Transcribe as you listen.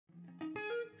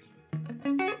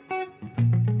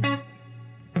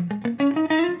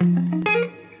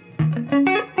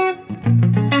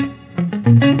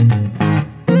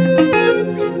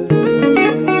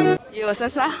Hello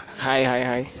sasa.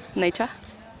 Hi. Naitwa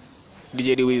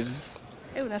DJ Deewiz.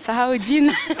 Unasahau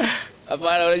jina.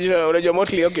 Hapana, unajua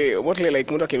mostly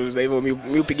like mtu akiniuliza hivyo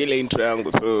mimi upige ile intro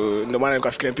yangu. So ndio maana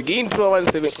nikafikiria nipige intro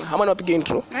 17. Hama napige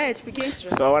intro. Tupige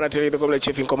intro. So I want to tell you the complete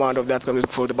chief in command of the African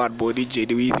music for the bad boy DJ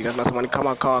Deewiz. Na tunasema ni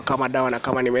kama dawa na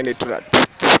kama nimeende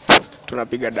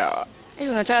tunapiga dawa.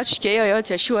 Unataka tushike hiyo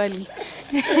yote surely.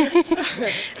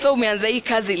 So umeanza hii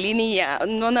kazi lini ya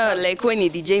unaona like when ni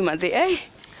DJ manze?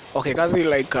 Okay, kazi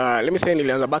like let me say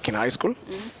nilianza back in high school.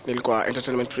 Nilikuwa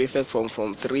entertainment prefect from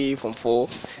 3 from 4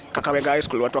 Kakamega high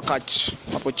school, watu catch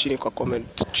hapo chini kwa comment.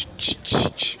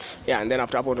 Yeah, and then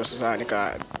after hapo ndo sasa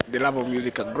the love of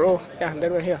music grow. Yeah, and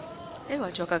then we're here.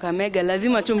 Watu wa Kakamega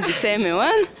lazima tu mjiseme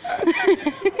one.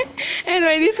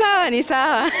 Anyway, ni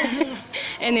sawa.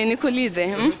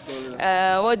 Nikuulize,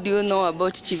 what do you know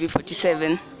about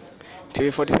TV47?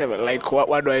 TV47, like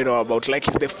what do I know about? Like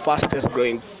it's the fastest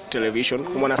growing television.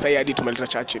 Umeona sasa hadi tumeleta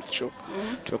Churchill show.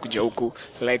 Tumekuja huku.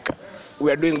 Like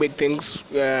we are doing big things.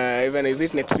 Even is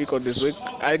it next week or this week?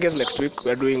 I guess next week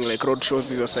we are doing like road shows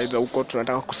hizo sides huko.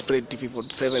 Tunataka ku spread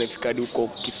TV47 ifikadi huko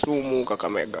Kisumu,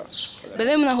 Kakamega. But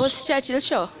then mna host Churchill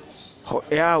show?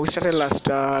 Yeah, we started last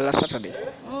Saturday.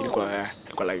 Ilikuwa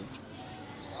live.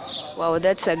 Wow,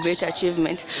 that's a great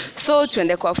achievement. So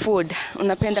tuende kwa food.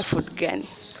 Unapenda food gani?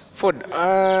 Food.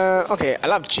 Okay, I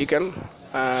love chicken.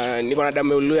 Niko na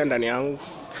damu Luya ndani yangu.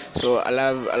 So I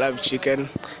love chicken.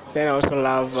 Then I also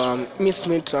love minced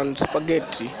meat and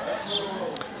spaghetti.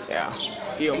 Yeah.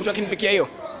 Hiyo mtu akinipikia hiyo.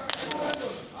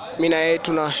 Mimi na yeye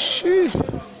tuna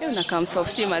Unakam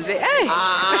softy maze.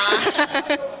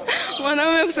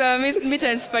 Mwanaume kusema meat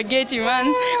and spaghetti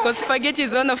man, because spaghetti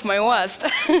is one of my worst.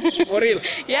 For real?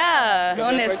 Yeah,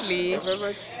 honestly.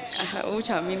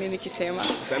 Uchaamini nikisema.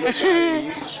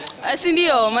 Asi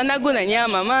ndio managu na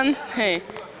nyama man. Hey.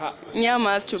 Nyama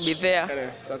has to be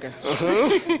there. It's okay.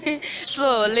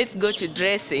 So let's go to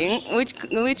dressing.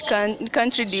 Which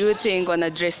country do you think wanna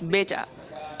dress better?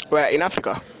 Where in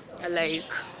Africa?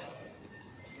 Like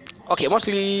okay,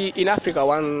 mostly in Africa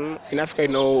you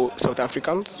know South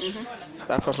Africans.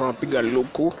 South Africans wanapiga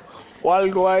luku.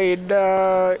 Worldwide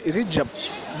is it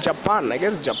Japan? I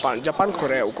guess Japan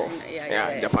Korea huko.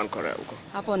 Yeah, Japan Korea huko.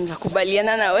 Hapo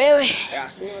nitakubaliana na wewe.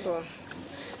 Yeah,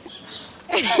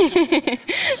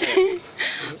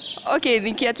 okay,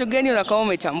 ni kiatu gani unakuwa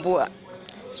umetambua?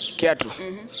 Kiatu.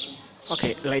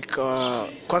 Okay, like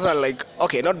kwanza like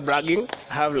okay, not bragging,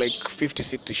 I have like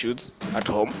 50-60 shoes at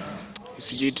home.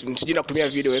 Sijui na kutumia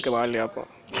video weke mahali hapa.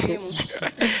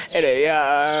 Anyway,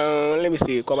 yeah, let me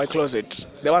see kwa my closet.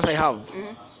 The ones I have.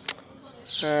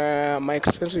 My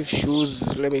expensive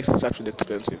shoes, let me start with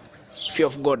expensive. Fear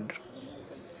of God,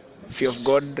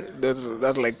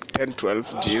 that's like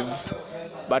 10-12 G's.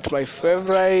 But my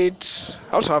favorite,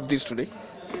 I also have this today.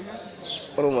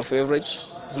 One of my favorites.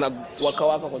 Zina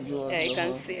waka kwa jua. Yeah, I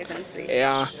can see.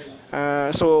 Yeah.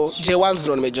 So J1s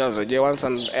ndo nimejaza. J1s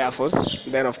and Air Force.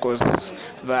 Then of course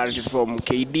varieties from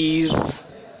KDs.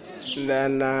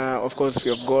 Then of course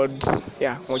Fear of God.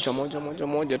 Yeah,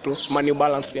 moja tu. New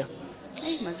Balance pia.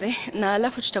 Maze, na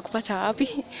alafu tutakupata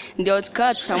wapi? Ndio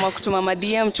tutaamua kutuma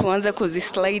DM tuanze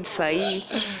kuzislide sahi.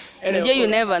 Unajua you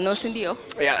never know, si ndio?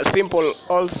 Yeah, simple,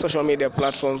 all social media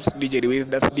platforms DJ Deewiz,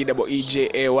 that's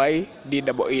DEEJAY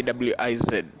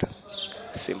DEEWIZ.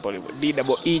 Simple.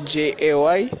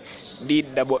 DEEJAY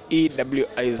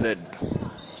DEEWIZ.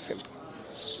 Simple.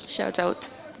 Shout out.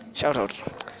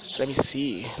 Let me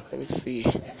see. I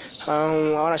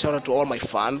want to shout out to all my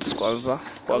fans kwanza.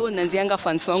 Unaanzianga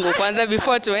fans wangu kwanza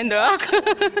before tuende wako.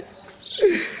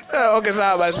 Okay,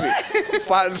 sawa basi.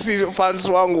 Fans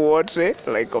wangu wote,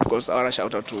 like of course I want to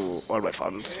shout out to all my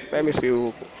fans. Let me see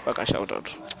who I can shout out.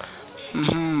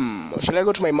 Should I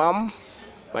go to my mom?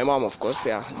 My mom, of course,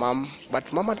 yeah, mom.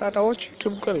 But mama tata watch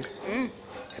YouTube girl.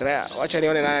 Rare. Wacha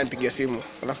nione nani anipigia simu.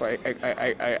 Alafu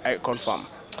I confirm.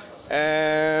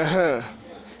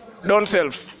 Don't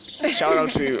self. Shout out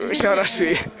to you.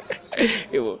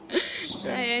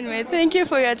 Anyway, thank you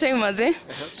for your time maze.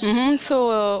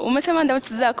 So umesema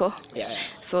doubts zako? Yeah.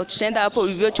 So tutaenda hapo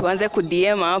hivyo tuanze ku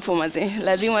DM hapo maze.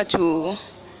 Lazima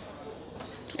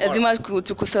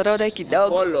tukusorora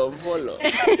kidogo. Follow.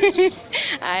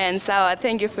 Aya, sawa.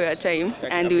 Thank you for your time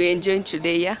and we enjoyed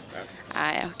today, yeah?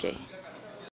 Aya, okay.